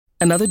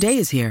Another day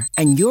is here,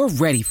 and you're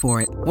ready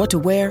for it. What to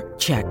wear?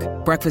 Check.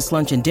 Breakfast,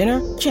 lunch, and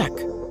dinner? Check.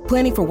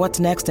 Planning for what's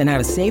next and how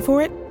to save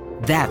for it?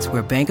 That's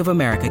where Bank of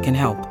America can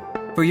help.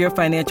 For your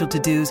financial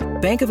to-dos,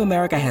 Bank of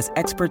America has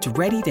experts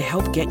ready to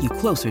help get you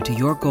closer to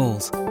your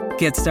goals.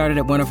 Get started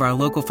at one of our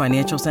local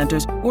financial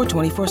centers or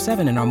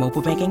 24/7 in our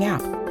mobile banking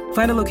app.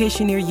 Find a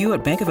location near you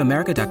at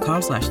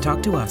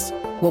bankofamerica.com/talktous.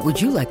 What would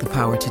you like the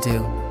power to do?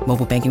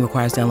 Mobile banking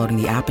requires downloading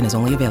the app and is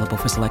only available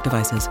for select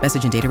devices.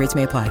 Message and data rates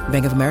may apply.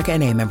 Bank of America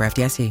NA, member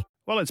FDIC.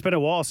 Well, it's been a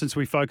while since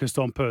we focused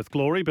on Perth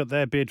Glory, but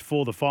their bid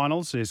for the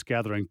finals is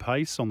gathering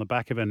pace on the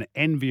back of an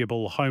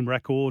enviable home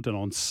record. And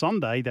on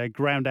Sunday, they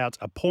ground out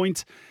a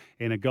point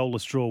in a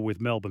goalless draw with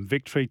Melbourne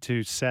Victory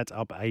to set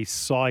up a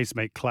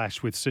seismic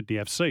clash with Sydney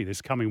FC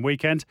this coming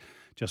weekend.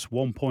 Just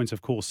 1 point,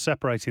 of course,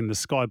 separating the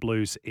Sky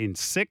Blues in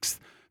 6th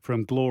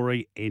from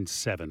Glory in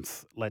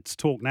 7th. Let's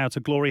talk now to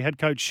Glory head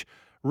coach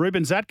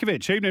Ruben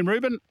Zadkovich. Evening,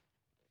 Ruben.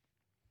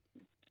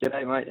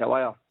 G'day, mate. How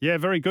are you? Yeah,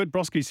 very good.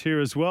 Broski's here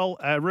as well.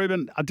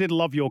 Ruben, I did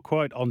love your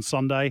quote on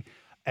Sunday.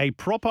 A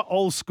proper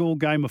old-school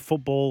game of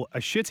football, a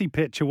shitty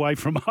pitch away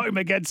from home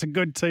against a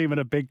good team and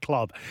a big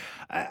club.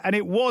 And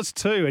it was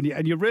too,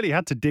 and you really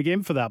had to dig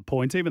in for that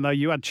point, even though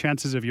you had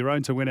chances of your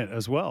own to win it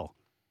as well.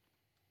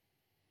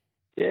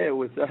 Yeah, it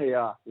was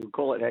we'll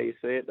call it how you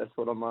see it. That's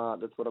what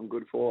I'm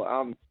good for.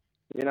 I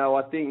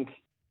think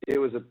it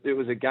was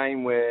a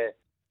game where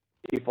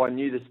if I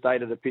knew the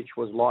state of the pitch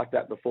was like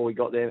that before we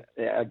got there,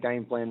 our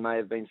game plan may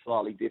have been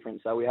slightly different.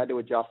 So we had to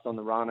adjust on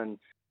the run, and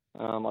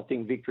I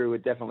think Victory were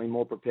definitely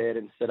more prepared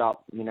and set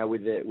up,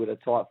 with a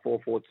tight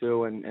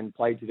 4-4-2 and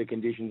played to the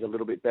conditions a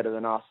little bit better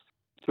than us.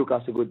 Took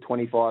us a good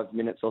 25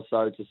 minutes or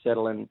so to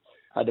settle and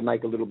had to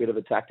make a little bit of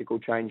a tactical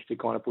change to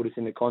kind of put us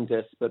in the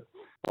contest. But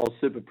I was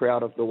super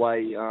proud of the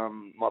way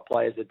my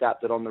players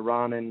adapted on the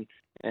run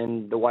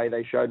and the way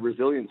they showed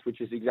resilience, which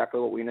is exactly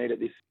what we need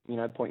at this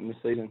point in the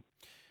season.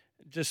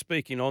 Just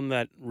speaking on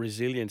that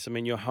resilience, I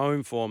mean, your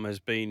home form has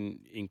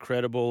been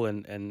incredible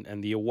and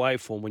the away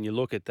form, when you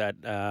look at that,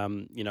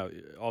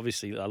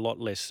 obviously a lot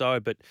less so,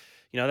 but,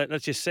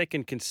 that's your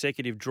second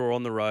consecutive draw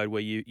on the road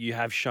where you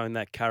have shown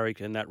that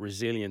character and that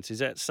resilience. Is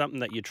that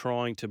something that you're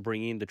trying to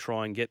bring in to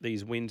try and get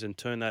these wins and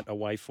turn that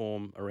away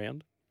form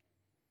around?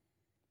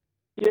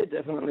 Yeah,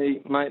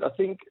 definitely, mate. I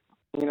think,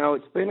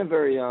 it's been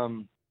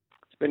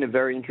a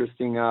very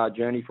interesting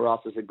journey for us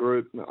as a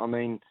group. I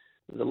mean,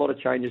 there's a lot of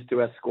changes to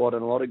our squad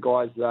and a lot of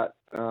guys that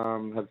are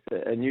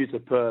new to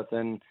Perth,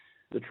 and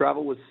the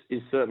travel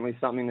is certainly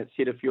something that's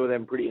hit a few of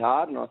them pretty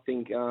hard. And I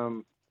think,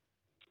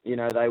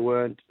 they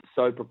weren't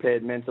so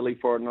prepared mentally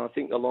for it. And I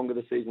think the longer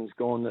the season's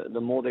gone,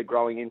 the more they're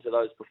growing into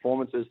those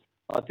performances.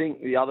 I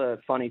think the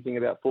other funny thing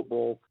about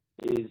football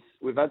is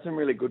we've had some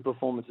really good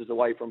performances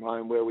away from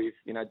home where we've,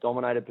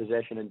 dominated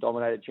possession and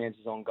dominated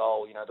chances on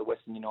goal. The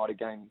Western United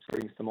game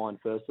springs to mind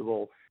first of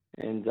all.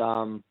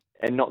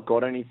 And not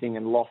got anything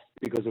and lost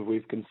because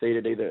we've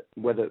conceded either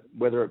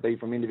whether it be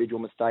from individual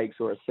mistakes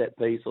or a set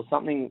piece or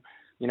something,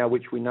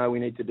 which we know we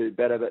need to do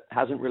better, but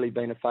hasn't really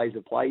been a phase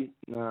of play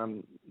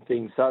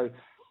thing. So,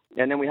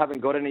 and then we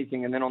haven't got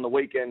anything. And then on the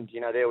weekend,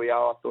 there we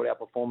are. I thought our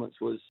performance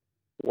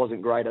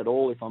wasn't great at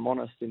all, if I'm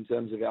honest, in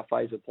terms of our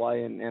phase of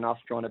play and us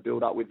trying to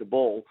build up with the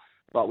ball,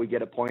 but we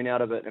get a point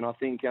out of it. And I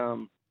think,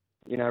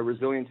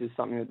 resilience is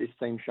something that this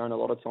team's shown a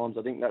lot of times.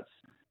 I think that's,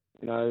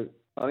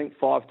 I think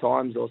 5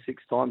 times or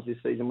 6 times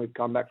this season we've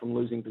come back from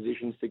losing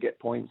positions to get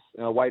points.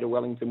 Away to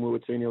Wellington, we were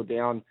 2-0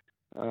 down,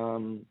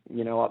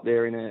 up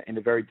there in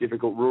a very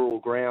difficult rural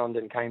ground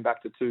and came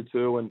back to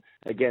 2-2. And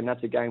again,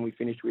 that's a game we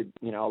finished with,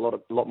 a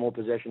lot more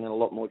possession and a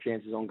lot more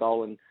chances on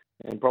goal and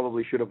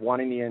probably should have won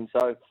in the end.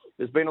 So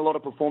there's been a lot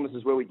of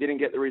performances where we didn't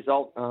get the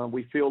result.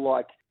 We feel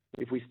like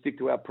if we stick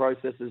to our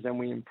processes and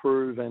we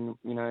improve and,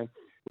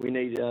 we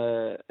need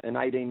an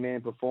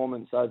 18-man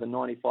performance over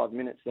 95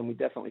 minutes, then we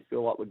definitely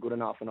feel like we're good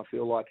enough. And I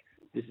feel like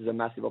this is a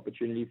massive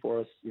opportunity for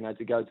us,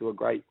 to go to a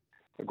great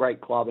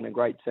club and a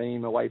great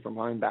team away from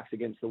home, backs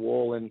against the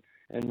wall, and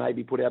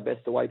maybe put our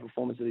best away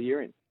performance of the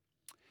year in.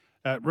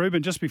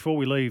 Ruben, just before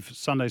we leave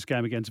Sunday's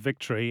game against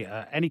Victory,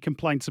 any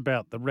complaints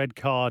about the red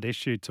card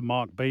issued to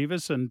Mark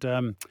Beavers and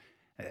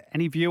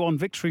any view on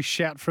Victory's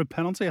shout for a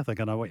penalty? I think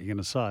I know what you're going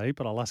to say,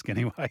 but I'll ask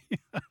anyway.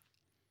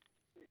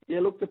 Yeah,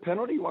 look, the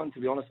penalty one,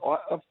 to be honest, I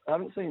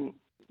haven't seen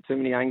too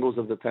many angles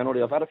of the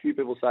penalty. I've had a few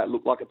people say it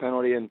looked like a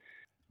penalty and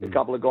a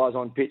couple of guys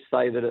on pitch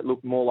say that it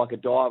looked more like a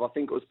dive. I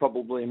think it was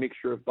probably a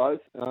mixture of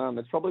both.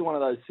 It's probably one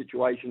of those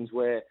situations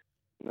where,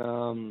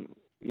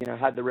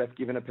 had the ref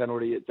given a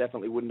penalty, it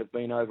definitely wouldn't have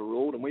been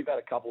overruled. And we've had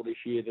a couple this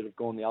year that have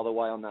gone the other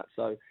way on that.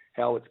 So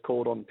how it's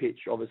called on pitch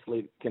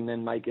obviously can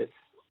then make it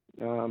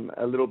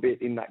a little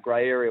bit in that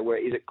grey area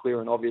where is it clear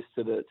and obvious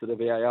to the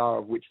VAR,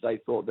 of which they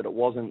thought that it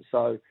wasn't.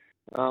 So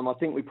I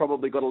think we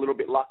probably got a little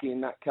bit lucky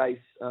in that case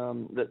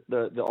that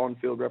the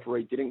on-field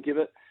referee didn't give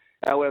it.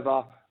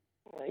 However,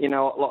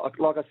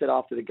 like I said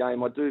after the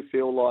game, I do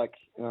feel like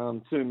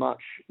too much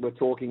we're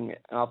talking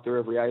after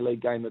every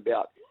A-League game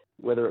about,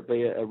 whether it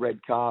be a red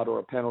card or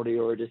a penalty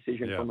or a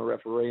decision from a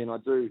referee. And I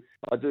do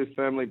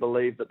firmly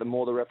believe that the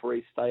more the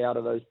referees stay out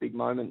of those big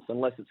moments,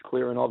 unless it's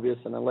clear and obvious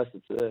and unless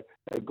it's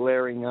a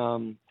glaring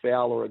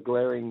foul or a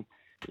glaring,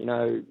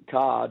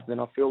 card, then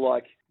I feel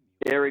like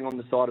erring on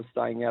the side of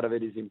staying out of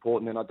it is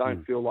important. And I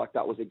don't feel like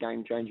that was a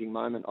game-changing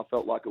moment. I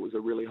felt like it was a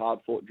really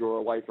hard-fought draw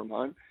away from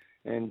home.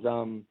 And,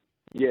 so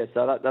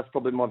that's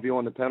probably my view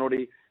on the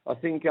penalty. I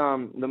think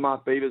the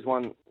Mark Beavers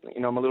one,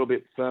 I'm a little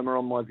bit firmer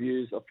on my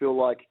views. I feel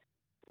like,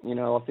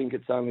 I think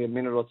it's only a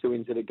minute or two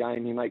into the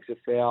game. He makes a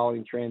foul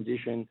in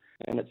transition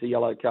and it's a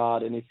yellow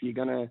card. And if you're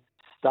going to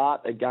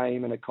start a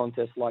game and a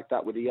contest like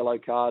that with a yellow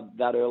card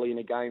that early in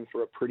a game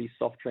for a pretty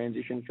soft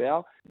transition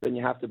foul, then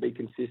you have to be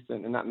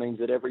consistent. And that means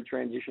that every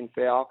transition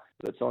foul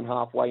that's on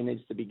halfway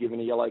needs to be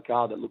given a yellow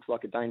card that looks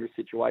like a dangerous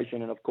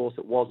situation. And of course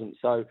it wasn't.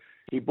 So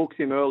he books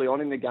him early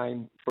on in the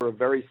game for a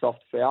very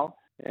soft foul.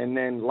 And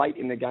then late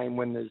in the game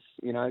when there's,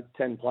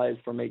 10 players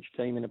from each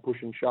team in a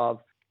push and shove,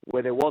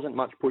 where there wasn't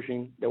much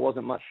pushing, there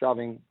wasn't much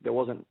shoving, there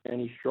wasn't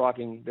any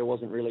striking, there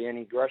wasn't really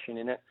any aggression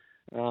in it.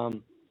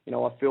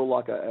 I feel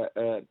like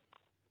a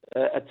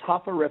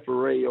tougher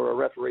referee or a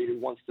referee who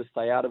wants to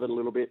stay out of it a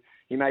little bit,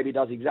 he maybe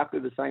does exactly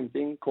the same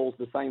thing, calls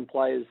the same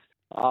players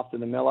after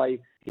the melee.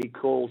 He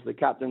calls the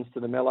captains to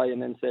the melee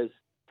and then says,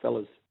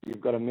 fellas,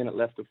 you've got a minute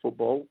left of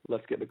football.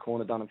 Let's get the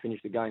corner done and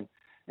finish the game.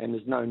 And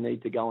there's no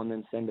need to go and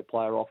then send a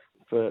player off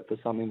for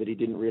something that he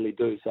didn't really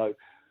do. So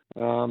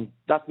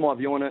that's my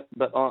view on it.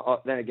 But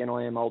then again,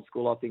 I am old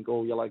school. I think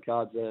all yellow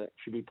cards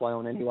should be play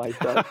on anyway.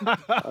 So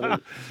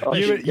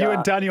you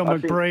and Daniel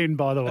McBreen,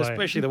 by the way,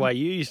 especially the way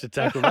you used to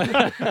tackle me.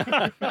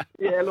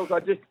 Yeah, look, I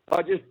just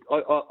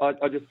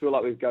feel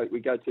like we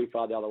go too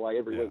far the other way.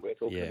 Every week we're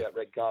talking about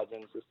red cards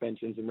and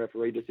suspensions and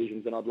referee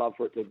decisions, and I'd love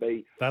for it to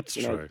be. That's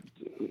true.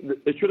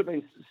 It should have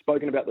been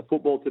spoken about the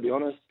football, to be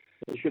honest.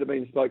 It should have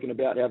been spoken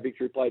about how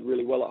Victory played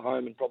really well at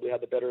home and probably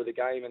had the better of the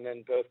game, and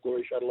then Perth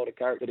Glory showed a lot of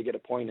character to get a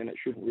point, and it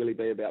shouldn't really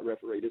be about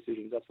referee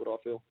decisions. That's what I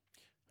feel.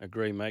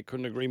 Agree, mate.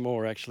 Couldn't agree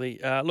more, actually.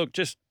 Look,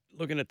 just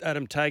looking at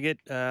Adam Taggart,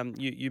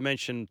 you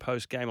mentioned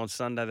post-game on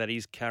Sunday that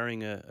he's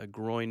carrying a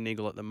groin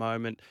niggle at the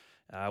moment.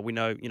 We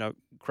know,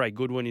 Craig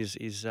Goodwin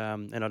is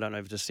and I don't know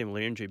if it's a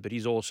similar injury, but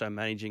he's also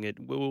managing it.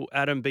 Will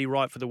Adam be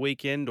right for the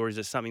weekend, or is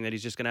it something that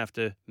he's just going to have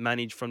to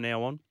manage from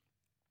now on?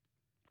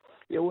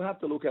 Yeah, we'll have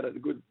to look at it. The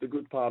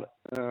good part,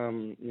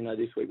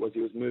 this week was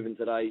he was moving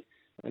today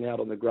and out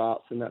on the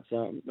grass, and that's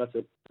a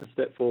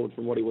step forward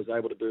from what he was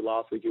able to do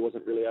last week. He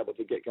wasn't really able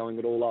to get going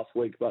at all last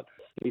week, but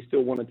he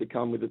still wanted to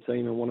come with the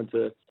team and wanted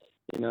to,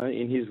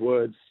 in his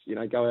words,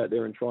 go out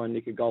there and try and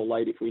nick a goal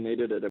late if we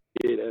needed it a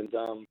bit. And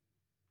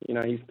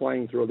he's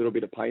playing through a little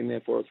bit of pain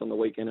there for us on the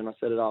weekend. And I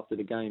said it after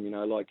the game, he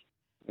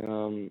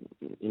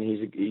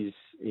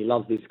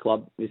loves this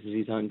club. This is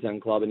his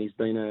hometown club, and he's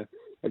been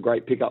a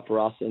great pickup for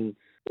us. And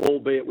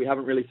albeit we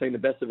haven't really seen the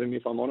best of him,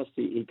 if I'm honest.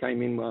 He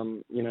came in,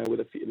 with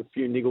a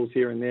few niggles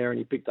here and there, and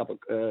he picked up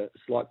a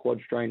slight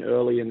quad strain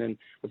early, and then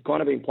we've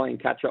kind of been playing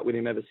catch up with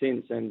him ever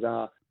since. And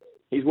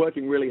he's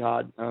working really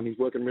hard. He's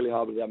working really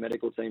hard with our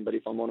medical team. But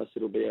if I'm honest,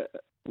 it'll be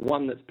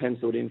one that's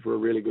penciled in for a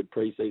really good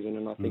pre-season,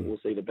 and I think we'll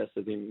see the best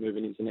of him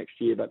moving into next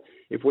year. But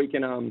if we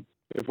can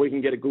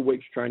get a good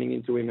week's training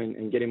into him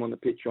and get him on the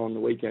pitch on the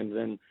weekend,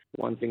 then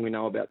one thing we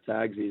know about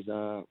Tags is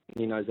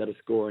he knows how to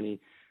score, and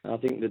I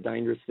think the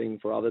dangerous thing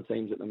for other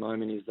teams at the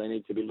moment is they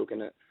need to be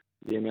looking at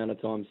the amount of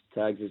times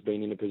Tags has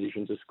been in a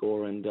position to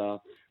score. And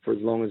for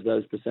as long as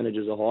those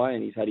percentages are high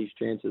and he's had his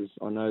chances,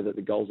 I know that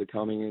the goals are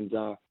coming. And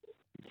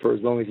for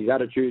as long as his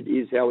attitude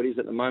is how it is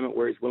at the moment,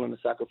 where he's willing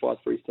to sacrifice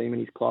for his team and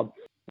his club,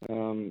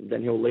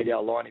 then he'll lead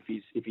our line if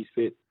he's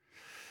fit.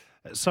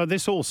 So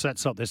this all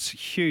sets up this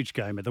huge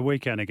game at the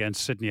weekend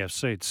against Sydney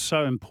FC. It's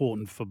so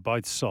important for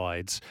both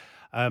sides.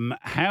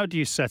 How do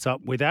you set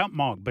up without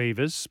Mark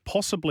Beavers,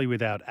 possibly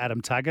without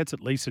Adam Taggart,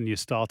 at least in your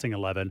starting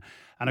 11?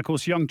 And, of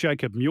course, young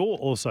Jacob Muir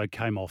also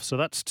came off. So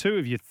that's two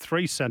of your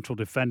three central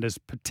defenders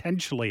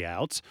potentially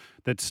out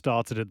that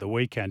started at the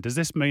weekend. Does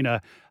this mean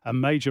a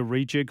major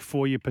rejig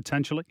for you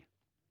potentially?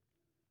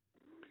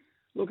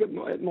 Look, it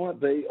might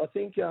be. I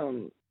think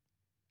one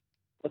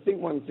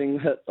thing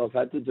that I've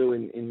had to do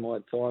in my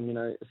time,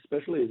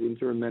 especially as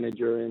interim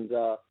manager and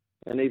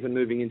even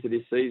moving into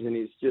this season,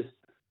 is just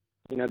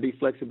be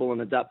flexible and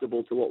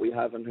adaptable to what we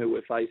have and who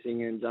we're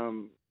facing. And,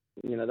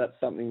 that's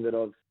something that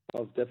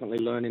I've definitely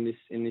learned in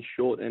this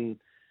short and,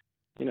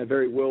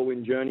 very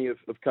whirlwind journey of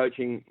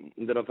coaching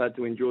that I've had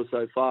to endure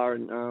so far.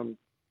 And,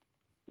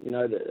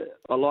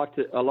 I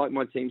like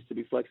my teams to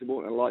be flexible,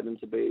 and I like them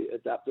to be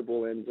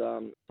adaptable, and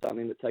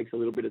something that takes a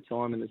little bit of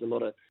time. And there's a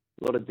lot of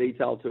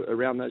detail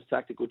around those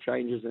tactical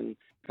changes, and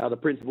how the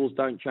principles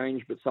don't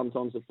change, but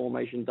sometimes the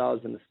formation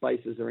does, and the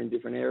spaces are in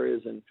different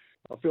areas. And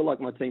I feel like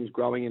my team's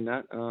growing in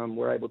that.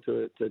 We're able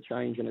to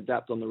change and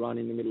adapt on the run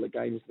in the middle of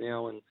games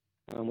now, and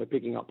we're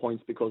picking up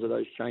points because of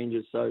those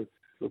changes. So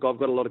look, I've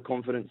got a lot of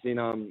confidence in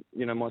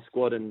my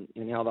squad and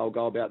how they'll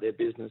go about their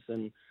business,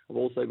 and I've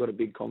also got a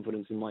big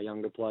confidence in my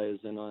younger players,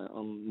 and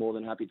I'm more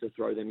than happy to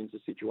throw them into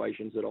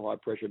situations that are high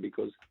pressure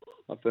because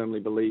I firmly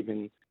believe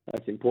in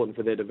that's important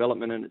for their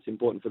development, and it's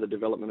important for the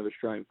development of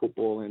Australian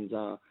football, and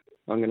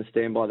I'm going to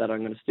stand by that. I'm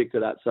going to stick to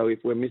that. So if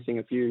we're missing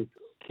a few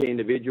key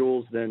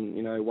individuals, then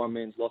one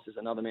man's loss is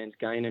another man's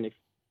gain, and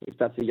if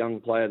that's a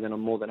young player, then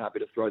I'm more than happy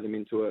to throw them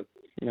into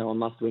a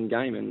must-win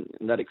game, and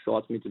that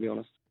excites me, to be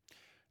honest.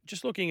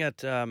 Just looking at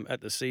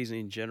the season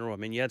in general, I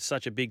mean, you had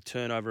such a big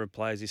turnover of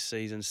players this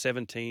season.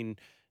 17,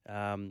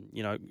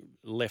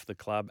 left the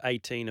club.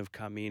 18 have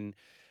come in.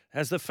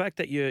 Has the fact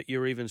that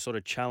you're even sort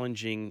of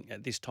challenging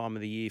at this time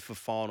of the year for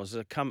finals, has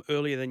it come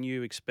earlier than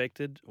you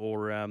expected,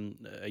 or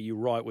are you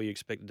right where you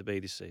expected to be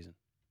this season?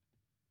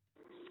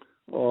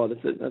 Oh,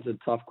 that's a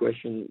tough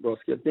question,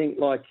 Broski. I think,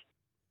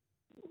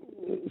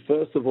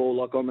 first of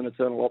all, I'm an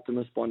eternal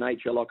optimist by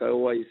nature. I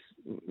always,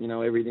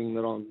 everything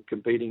that I'm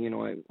competing in,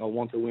 I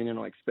want to win and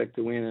I expect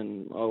to win,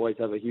 and I always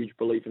have a huge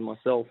belief in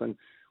myself. And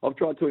I've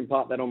tried to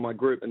impart that on my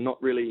group and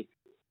not really,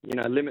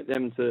 limit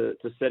them to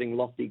setting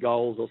lofty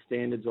goals or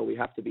standards, or we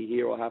have to be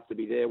here or have to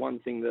be there. One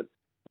thing that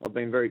I've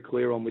been very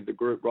clear on with the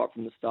group right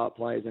from the start,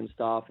 players and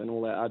staff and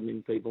all our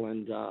admin people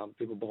and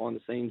people behind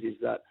the scenes, is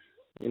that,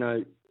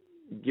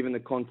 given the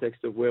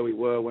context of where we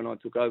were when I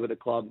took over the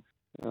club,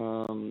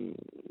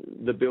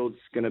 the build's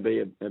going to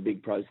be a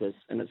big process,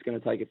 and it's going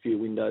to take a few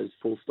windows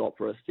full stop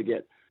for us to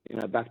get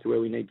back to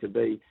where we need to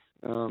be.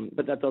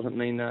 But that doesn't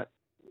mean that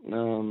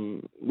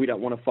we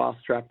don't want to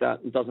fast track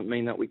that. It doesn't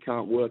mean that we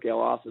can't work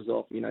our asses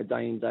off,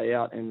 day in, day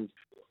out, and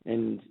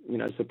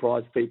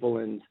surprise people.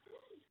 And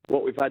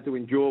what we've had to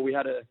endure, we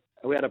had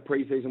a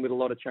pre-season with a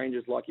lot of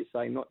changes, like you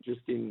say, not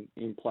just in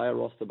player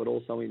roster, but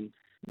also in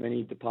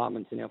many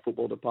departments in our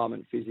football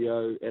department,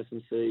 physio,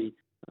 S&C,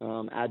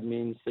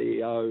 admin,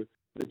 CEO.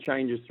 The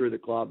changes through the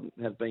club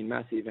have been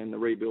massive, and the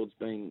rebuild's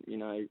been,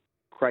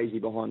 crazy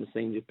behind the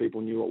scenes if people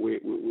knew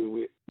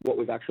what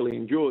we've actually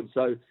endured.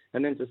 So,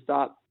 and then to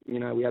start,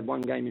 we had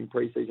one game in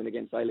pre-season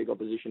against A-League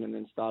opposition and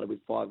then started with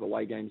 5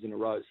 away games in a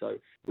row. So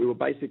we were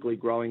basically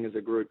growing as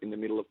a group in the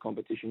middle of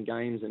competition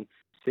games. And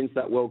since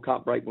that World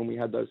Cup break, when we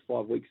had those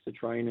 5 weeks to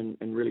train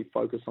and really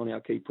focus on our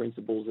key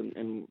principles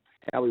and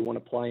how we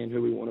want to play and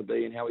who we want to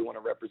be and how we want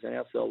to represent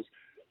ourselves,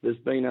 there's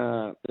been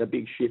a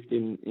big shift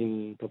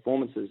in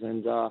performances.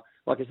 And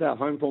like I say, our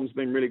home form's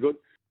been really good.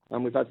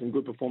 We've had some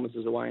good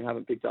performances away and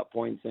haven't picked up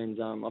points. And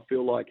I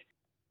feel like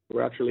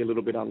we're actually a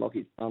little bit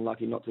unlucky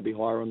not to be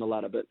higher on the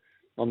ladder, but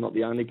I'm not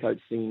the only coach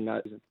seeing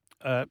that.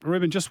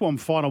 Ruben, just one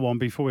final one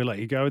before we let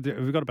you go.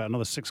 We've got about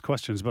another 6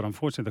 questions, but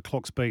unfortunately the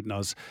clock's beaten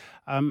us.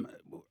 I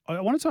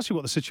wanted to ask you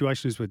what the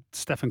situation is with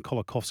Stefan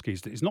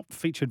Kolakowski. He's not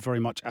featured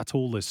very much at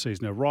all this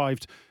season.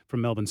 Arrived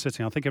from Melbourne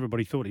City. I think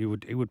everybody thought he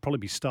would probably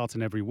be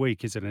starting every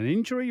week. Is it an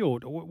injury, or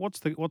what's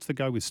the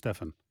go with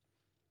Stefan?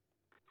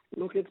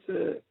 Look, it's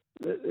a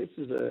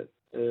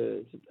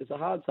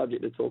hard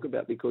subject to talk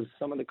about because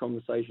some of the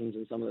conversations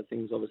and some of the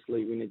things,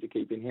 obviously, we need to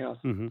keep in-house.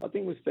 Mm-hmm. I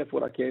think with Steph,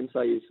 what I can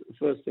say is the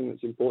first thing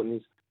that's important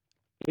is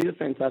he's a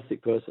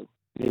fantastic person.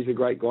 He's a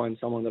great guy and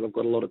someone that I've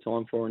got a lot of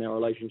time for in our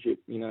relationship,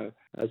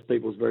 as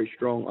people's very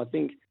strong. I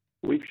think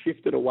we've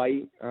shifted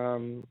away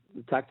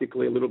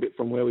tactically a little bit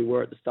from where we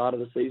were at the start of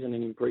the season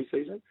and in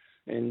pre-season.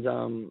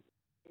 And,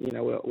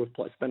 we've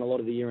spent a lot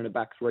of the year in a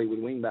back three with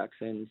wing backs,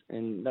 and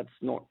that's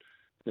not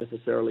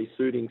necessarily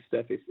suiting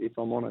Steph, if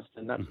I'm honest,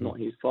 and that's not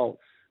his fault.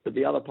 But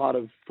the other part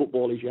of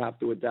football is you have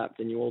to adapt,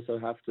 and you also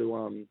have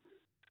to,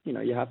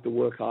 you have to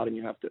work hard and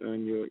you have to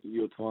earn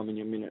your time and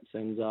your minutes,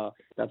 and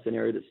that's an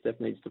area that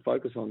Steph needs to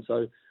focus on.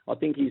 So I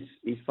think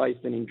he's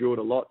faced and endured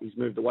a lot. He's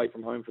moved away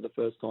from home for the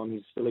first time.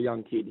 He's still a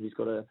young kid.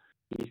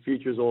 His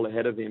future's all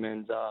ahead of him,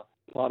 and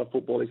part of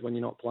football is when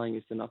you're not playing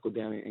is to knuckle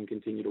down and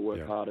continue to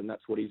work hard, and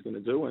that's what he's going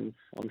to do. And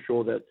I'm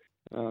sure that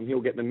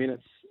he'll get the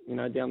minutes,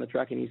 down the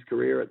track in his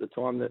career at the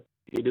time that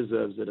he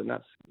deserves it, and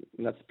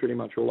that's pretty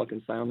much all I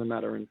can say on the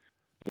matter. And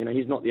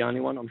he's not the only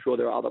one. I'm sure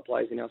there are other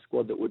players in our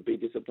squad that would be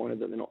disappointed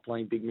that they're not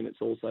playing big minutes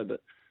also,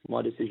 but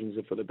my decisions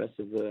are for the best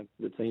of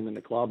the team and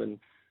the club, and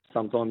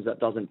sometimes that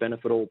doesn't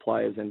benefit all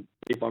players. And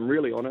if I'm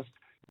really honest,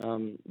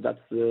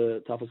 that's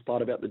the toughest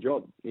part about the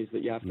job, is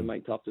that you have to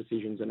make tough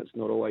decisions, and it's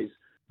not always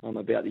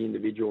about the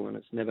individual, and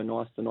it's never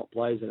nice to not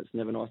players, and it's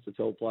never nice to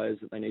tell players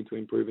that they need to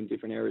improve in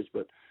different areas.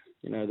 But,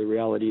 the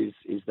reality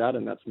is that,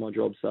 and that's my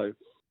job. So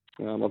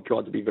I've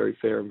tried to be very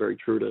fair and very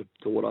true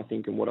to what I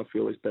think and what I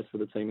feel is best for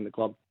the team and the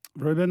club.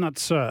 Ruben,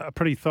 that's a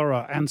pretty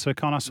thorough answer.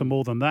 Can't ask for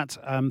more than that.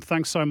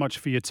 Thanks so much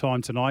for your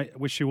time tonight.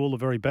 Wish you all the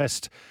very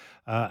best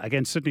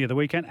against Sydney at the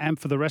weekend and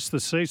for the rest of the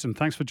season.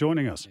 Thanks for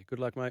joining us. Good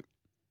luck, mate.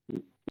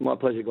 My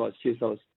pleasure, guys. Cheers, fellas.